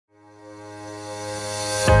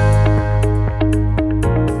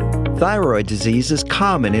Thyroid disease is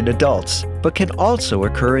common in adults, but can also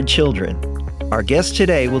occur in children. Our guest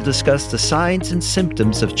today will discuss the signs and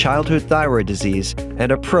symptoms of childhood thyroid disease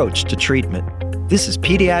and approach to treatment. This is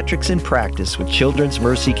Pediatrics in Practice with Children's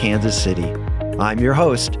Mercy Kansas City. I'm your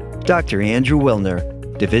host, Dr. Andrew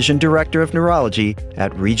Wilner, Division Director of Neurology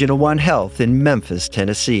at Regional One Health in Memphis,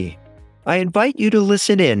 Tennessee. I invite you to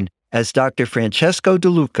listen in as Dr. Francesco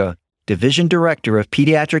DeLuca, Division Director of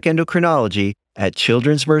Pediatric Endocrinology at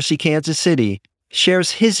Children's Mercy Kansas City, shares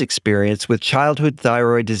his experience with childhood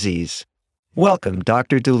thyroid disease. Welcome,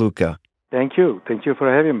 Dr. DeLuca. Thank you. Thank you for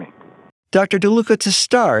having me. Dr. DeLuca, to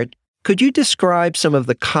start, could you describe some of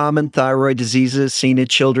the common thyroid diseases seen in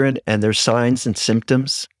children and their signs and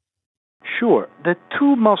symptoms? Sure. The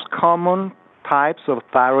two most common types of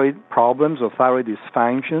thyroid problems or thyroid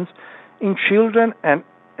dysfunctions in children and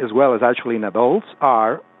as well as actually in adults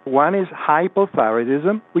are, one is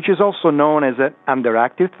hypothyroidism, which is also known as an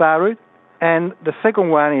underactive thyroid, and the second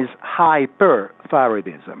one is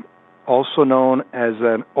hyperthyroidism, also known as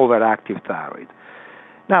an overactive thyroid.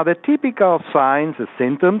 Now, the typical signs and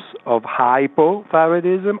symptoms of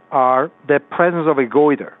hypothyroidism are the presence of a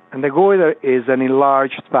goiter, and the goiter is an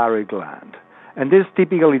enlarged thyroid gland. And this is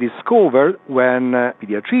typically discovered when a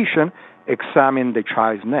pediatrician examines the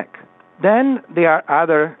child's neck. Then there are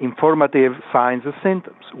other informative signs and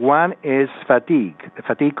symptoms. One is fatigue. The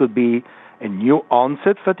fatigue could be a new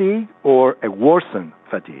onset fatigue or a worsened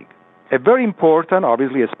fatigue. A very important,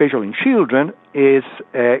 obviously, especially in children, is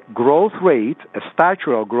a growth rate, a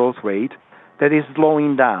statural growth rate that is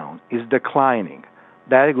slowing down, is declining.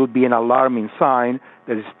 That would be an alarming sign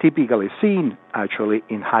that is typically seen, actually,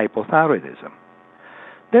 in hypothyroidism.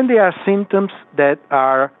 Then there are symptoms that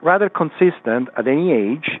are rather consistent at any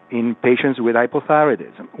age in patients with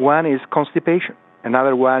hypothyroidism. One is constipation.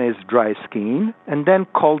 Another one is dry skin, and then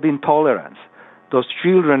cold intolerance. Those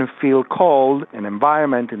children feel cold, an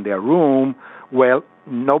environment in their room where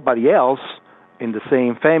nobody else in the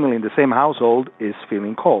same family, in the same household, is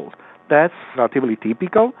feeling cold. That's relatively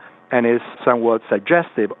typical and is somewhat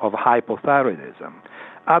suggestive of hypothyroidism.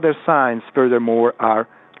 Other signs, furthermore, are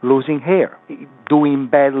losing hair, doing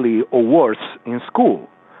badly or worse in school.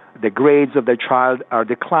 The grades of the child are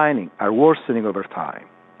declining, are worsening over time.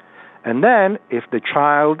 And then, if the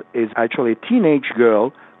child is actually a teenage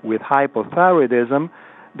girl with hypothyroidism,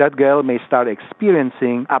 that girl may start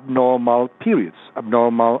experiencing abnormal periods,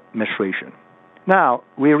 abnormal menstruation. Now,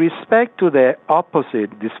 with respect to the opposite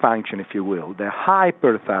dysfunction, if you will, the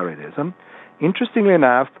hyperthyroidism, interestingly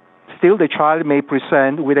enough, still the child may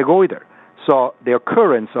present with a goiter. So the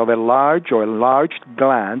occurrence of a large or enlarged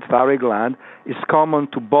gland, thyroid gland, is common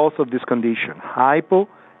to both of these conditions, hypo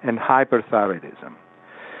and hyperthyroidism.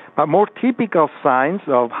 But more typical signs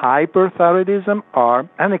of hyperthyroidism are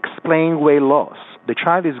unexplained weight loss. The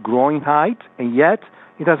child is growing height, and yet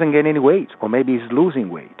he doesn't gain any weight, or maybe he's losing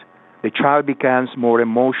weight. The child becomes more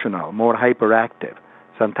emotional, more hyperactive.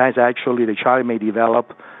 Sometimes, actually, the child may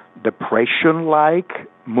develop depression-like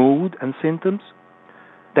mood and symptoms.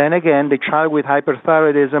 Then again, the child with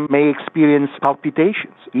hyperthyroidism may experience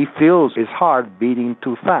palpitations. He feels his heart beating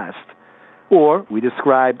too fast. Or we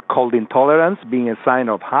describe cold intolerance being a sign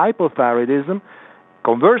of hypothyroidism.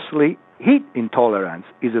 Conversely, heat intolerance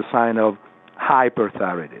is a sign of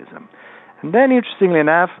hyperthyroidism. And then, interestingly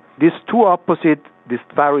enough, these two opposite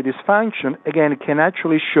thyroid dysfunction, again, can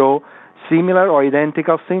actually show similar or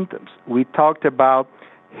identical symptoms. We talked about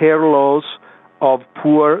hair loss of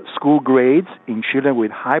poor school grades in children with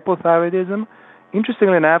hypothyroidism.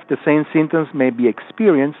 Interestingly enough, the same symptoms may be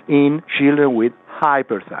experienced in children with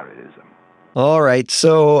hyperthyroidism. All right,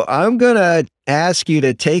 so I'm going to ask you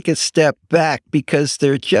to take a step back because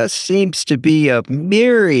there just seems to be a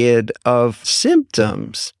myriad of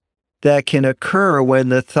symptoms that can occur when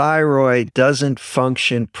the thyroid doesn't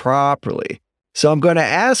function properly. So I'm going to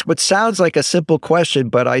ask what sounds like a simple question,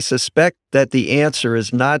 but I suspect that the answer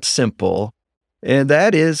is not simple. And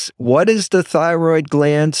that is, what is the thyroid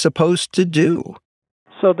gland supposed to do?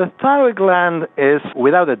 So the thyroid gland is,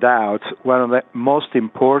 without a doubt, one of the most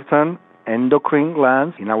important endocrine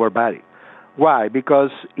glands in our body. Why? Because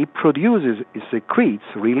it secretes,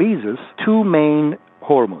 releases two main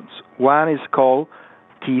hormones. One is called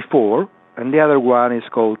T4, and the other one is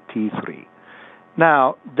called T3.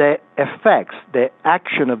 Now, the effects, the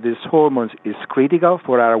action of these hormones is critical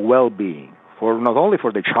for our well-being, for not only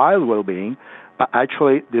for the child's well-being, but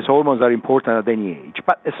actually these hormones are important at any age,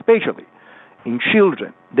 but especially in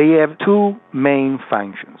children. They have two main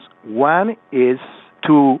functions. One is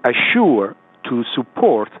to assure, to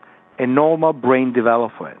support a normal brain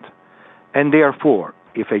development. And therefore,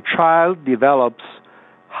 if a child develops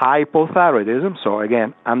hypothyroidism, so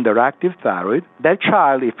again, underactive thyroid, that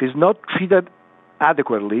child, if is not treated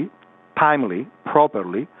adequately, timely,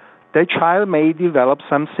 properly, the child may develop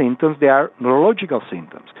some symptoms. They are neurological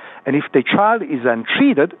symptoms. And if the child is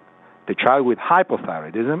untreated, the child with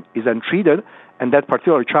hypothyroidism is untreated, and that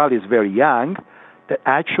particular child is very young, that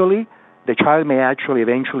actually the child may actually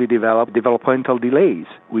eventually develop developmental delays,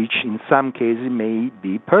 which in some cases may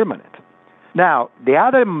be permanent. Now, the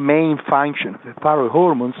other main function of the thyroid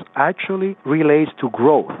hormones actually relates to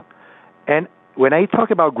growth. And when I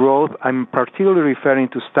talk about growth, I'm particularly referring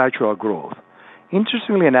to statural growth.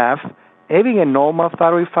 Interestingly enough, having a normal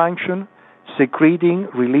thyroid function, secreting,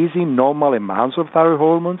 releasing normal amounts of thyroid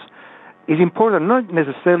hormones is important not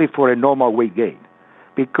necessarily for a normal weight gain,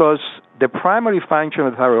 because the primary function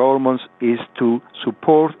of thyroid hormones is to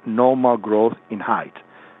support normal growth in height.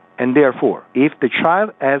 And therefore, if the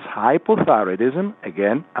child has hypothyroidism,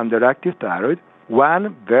 again, underactive thyroid,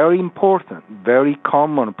 one very important, very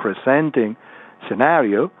common presenting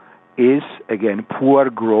scenario is, again,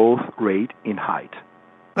 poor growth rate in height.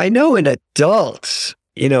 I know in adults,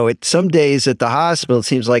 some days at the hospital, it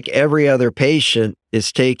seems like every other patient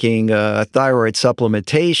is taking thyroid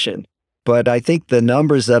supplementation. But I think the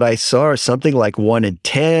numbers that I saw are something like 1 in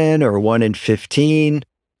 10 or 1 in 15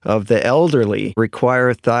 of the elderly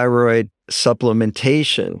require thyroid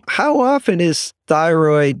supplementation. How often is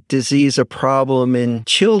thyroid disease a problem in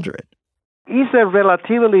children? It's a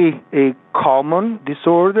relatively common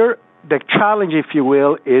disorder. The challenge, if you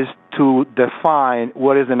will, is to define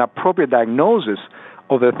what is an appropriate diagnosis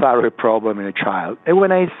of a thyroid problem in a child. And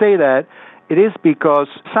when I say that, it is because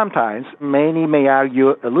sometimes, many may argue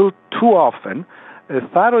a little too often,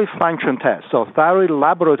 thyroid function tests, so thyroid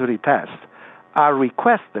laboratory tests, are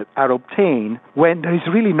requested, are obtained when there is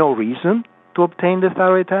really no reason to obtain the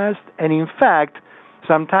thyroid test. And in fact,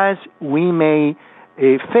 sometimes we may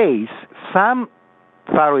face some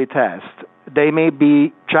thyroid tests. They may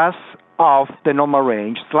be just off the normal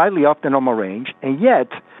range, slightly off the normal range, and yet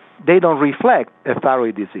they don't reflect a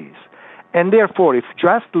thyroid disease. And therefore, if you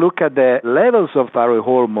just look at the levels of thyroid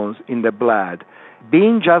hormones in the blood,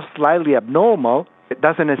 being just slightly abnormal, it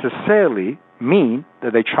doesn't necessarily mean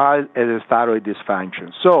that the child has a thyroid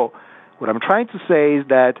dysfunction. So what I'm trying to say is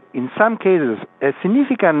that in some cases, a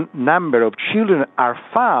significant number of children are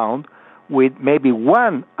found with maybe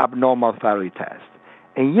one abnormal thyroid test.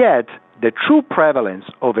 And yet, the true prevalence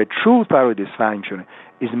of a true thyroid dysfunction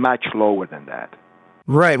is much lower than that.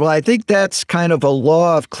 Right. Well, I think that's kind of a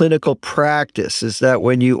law of clinical practice, is that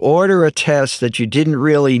when you order a test that you didn't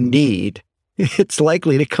really need, it's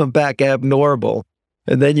likely to come back abnormal,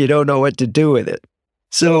 and then you don't know what to do with it.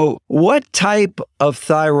 So what type of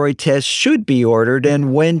thyroid test should be ordered,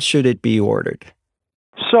 and when should it be ordered?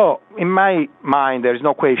 So, in my mind, there's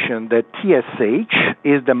no question that TSH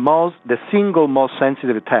is the single most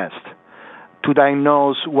sensitive test to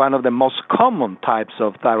diagnose one of the most common types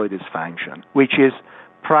of thyroid dysfunction, which is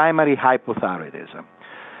primary hypothyroidism.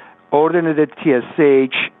 Ordering the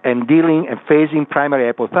TSH and dealing and facing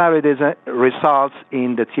primary hypothyroidism results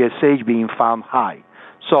in the TSH being found high.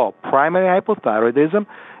 So, primary hypothyroidism,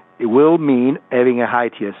 it will mean having a high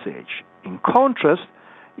TSH. In contrast,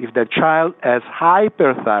 if the child has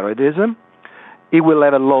hyperthyroidism, it will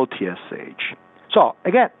have a low TSH. So,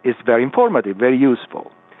 again, it's very informative, very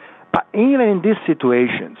useful. But even in these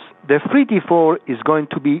situations, the free T4 is going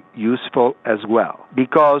to be useful as well.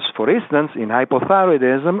 Because, for instance, in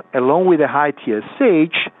hypothyroidism, along with a high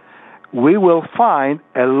TSH, we will find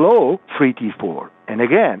a low free T4. And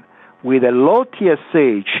again, with a low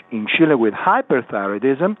TSH in children with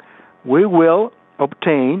hyperthyroidism, we will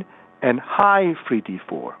obtain a high free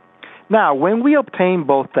T4. Now, when we obtain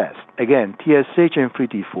both tests, again, TSH and free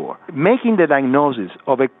T4, making the diagnosis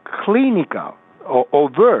of a clinical or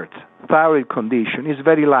overt thyroid condition is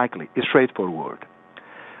very likely, is straightforward.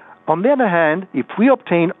 On the other hand, if we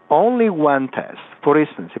obtain only one test, for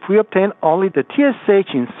instance, if we obtain only the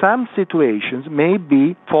TSH in some situations may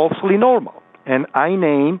be falsely normal. And I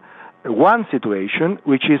name one situation,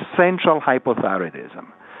 which is central hypothyroidism.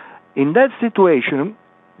 In that situation,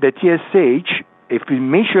 the TSH, if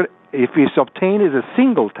it's obtained as a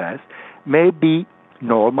single test, may be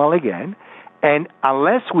normal again. And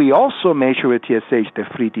unless we also measure a TSH, the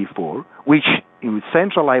free T4, which in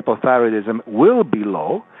central hypothyroidism will be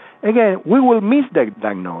low, again, we will miss the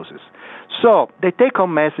diagnosis. So the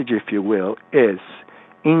take-home message, if you will, is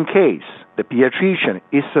in case the pediatrician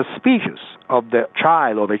is suspicious of a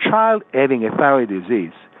child having a thyroid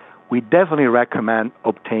disease, we definitely recommend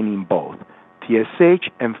obtaining both TSH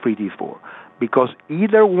and free T4, because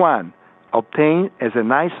either one obtained as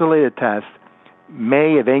an isolated test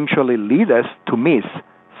may eventually lead us to miss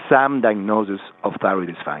some diagnosis of thyroid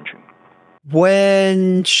dysfunction.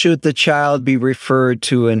 When should the child be referred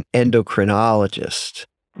to an endocrinologist?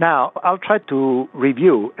 Now, I'll try to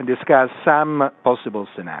review and discuss some possible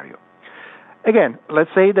scenarios. Again, let's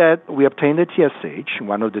say that we obtain the TSH,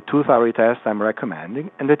 one of the two thyroid tests I'm recommending,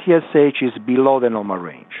 and the TSH is below the normal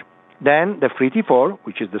range. Then the free T4,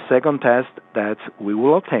 which is the second test that we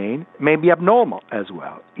will obtain, may be abnormal as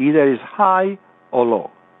well. Either is high or low.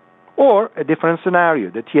 Or a different scenario,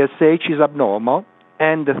 the TSH is abnormal,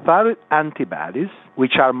 and the thyroid antibodies,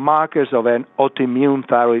 which are markers of an autoimmune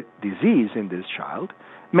thyroid disease in this child,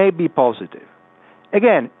 may be positive.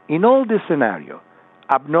 Again, in all these scenarios,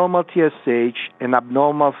 abnormal TSH and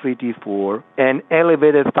abnormal free T4 and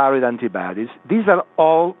elevated thyroid antibodies, these are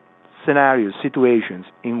all scenarios, situations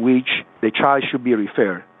in which the child should be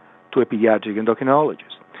referred to a pediatric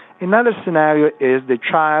endocrinologist. Another scenario is the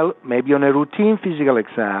child, maybe on a routine physical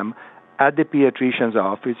exam at the pediatrician's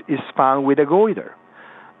office, is found with a goiter.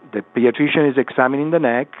 The pediatrician is examining the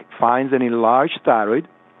neck, finds an enlarged thyroid.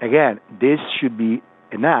 Again, this should be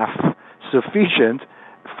enough, sufficient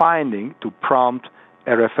finding to prompt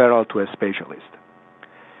a referral to a specialist.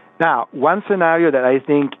 Now, one scenario that I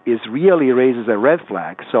think really raises a red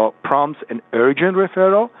flag, so prompts an urgent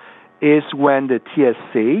referral, is when the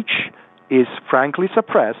TSH is frankly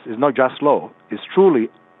suppressed, is not just low, is truly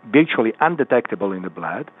virtually undetectable in the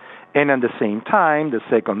blood, and at the same time, the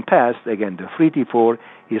second test, again, the free T4,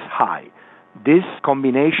 is high. This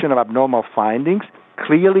combination of abnormal findings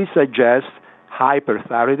clearly suggests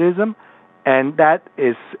hyperthyroidism, and that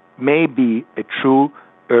may be a true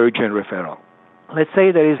urgent referral. Let's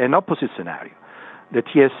say there is an opposite scenario. The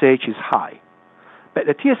TSH is high. But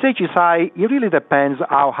the TSH is high, it really depends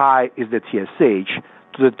how high is the TSH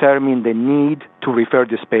to determine the need to refer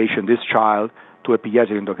this patient, this child, to a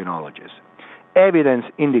pediatric endocrinologist. Evidence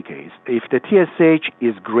indicates if the TSH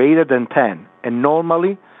is greater than 10, and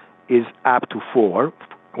normally is up to 4,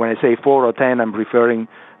 when I say 4 or 10, I'm referring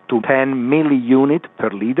to 10 milliunit per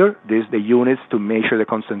liter. These are the units to measure the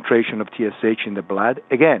concentration of TSH in the blood.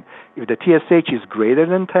 Again, if the TSH is greater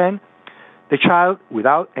than 10, the child,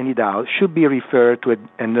 without any doubt, should be referred to an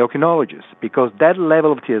endocrinologist because that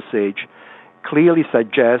level of TSH clearly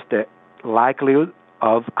suggests the likelihood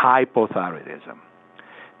of hypothyroidism.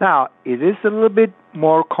 Now, it is a little bit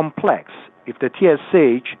more complex if the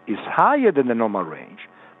TSH is higher than the normal range,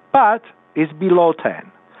 but is below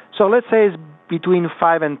 10. So let's say it's between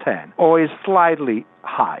 5 and 10, or is slightly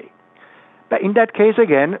high. But in that case,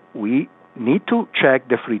 again, we need to check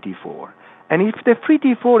the free T4. And if the free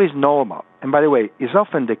T4 is normal, and by the way, is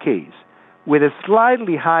often the case, with a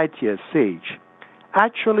slightly high TSH,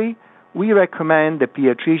 actually, we recommend the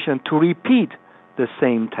pediatrician to repeat the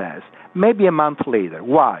same test, maybe a month later.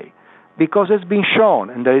 Why? Because it's been shown,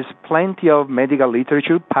 and there is plenty of medical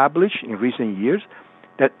literature published in recent years,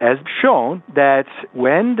 that has shown that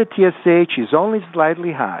when the TSH is only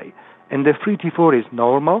slightly high and the free T4 is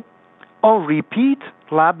normal, on repeat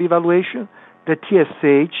lab evaluation, the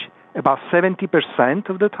TSH, about 70%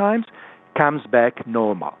 of the times, comes back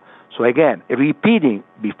normal. So again, repeating,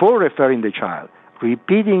 before referring the child,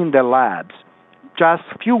 repeating the labs just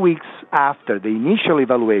a few weeks after the initial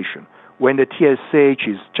evaluation, when the TSH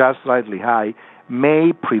is just slightly high,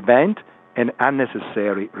 may prevent an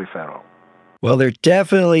unnecessary referral. Well, there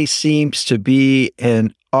definitely seems to be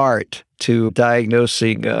an art to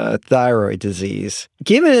diagnosing thyroid disease.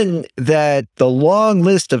 Given that the long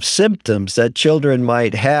list of symptoms that children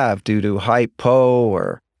might have due to hypo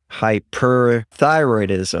or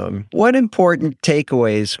hyperthyroidism, what important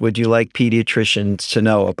takeaways would you like pediatricians to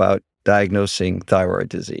know about diagnosing thyroid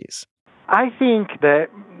disease? I think that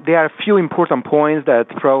there are a few important points that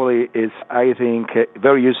probably is, I think,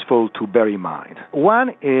 very useful to bear in mind.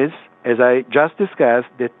 One is, as I just discussed,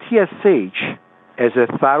 the TSH as a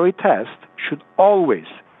thyroid test should always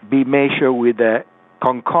be measured with a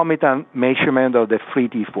concomitant measurement of the free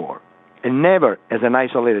T4 and never as an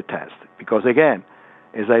isolated test. Because again,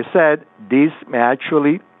 as I said, this may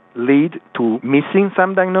actually lead to missing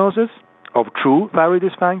some diagnosis of true thyroid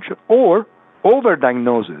dysfunction or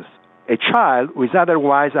overdiagnosis. A child who is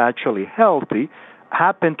otherwise actually healthy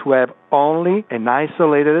happen to have only an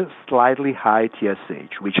isolated, slightly high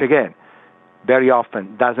TSH, which again, very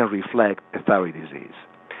often doesn't reflect a thyroid disease.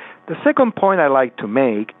 The second point I like to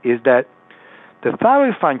make is that the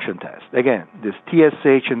thyroid function test, again, this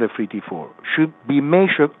TSH and the free T4, should be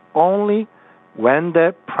measured only when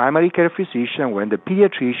the primary care physician, when the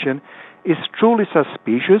pediatrician is truly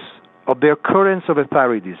suspicious of the occurrence of a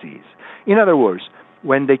thyroid disease. In other words,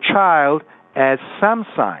 when the child has some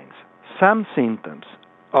signs, some symptoms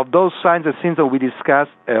of those signs and symptoms we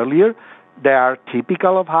discussed earlier, they are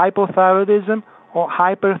typical of hypothyroidism or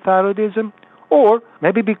hyperthyroidism, or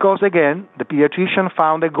maybe because, again, the pediatrician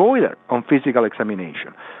found a goiter on physical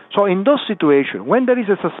examination. So in those situations, when there is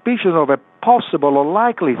a suspicion of a possible or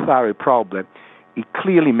likely thyroid problem, it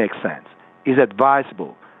clearly makes sense. It's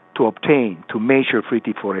advisable to measure free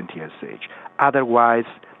T4 and TSH. Otherwise,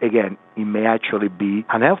 again, it may actually be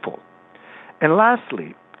unhelpful. And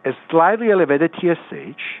lastly, a slightly elevated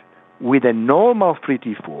TSH with a normal free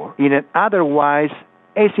T4 in an otherwise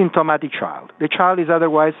asymptomatic child. The child is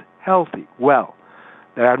otherwise healthy, well.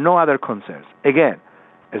 There are no other concerns. Again,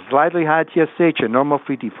 a slightly high TSH and normal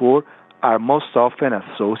free T4 are most often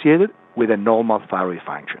associated with a normal thyroid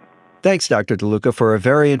function. Thanks, Dr. DeLuca, for a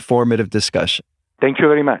very informative discussion. Thank you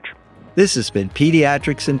very much. This has been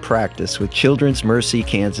Pediatrics in Practice with Children's Mercy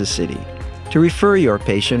Kansas City. To refer your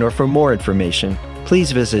patient or for more information,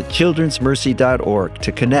 please visit childrensmercy.org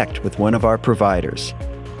to connect with one of our providers.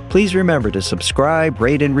 Please remember to subscribe,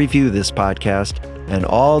 rate, and review this podcast and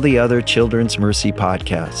all the other Children's Mercy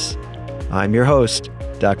podcasts. I'm your host,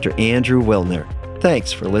 Dr. Andrew Wilner.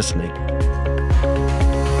 Thanks for listening.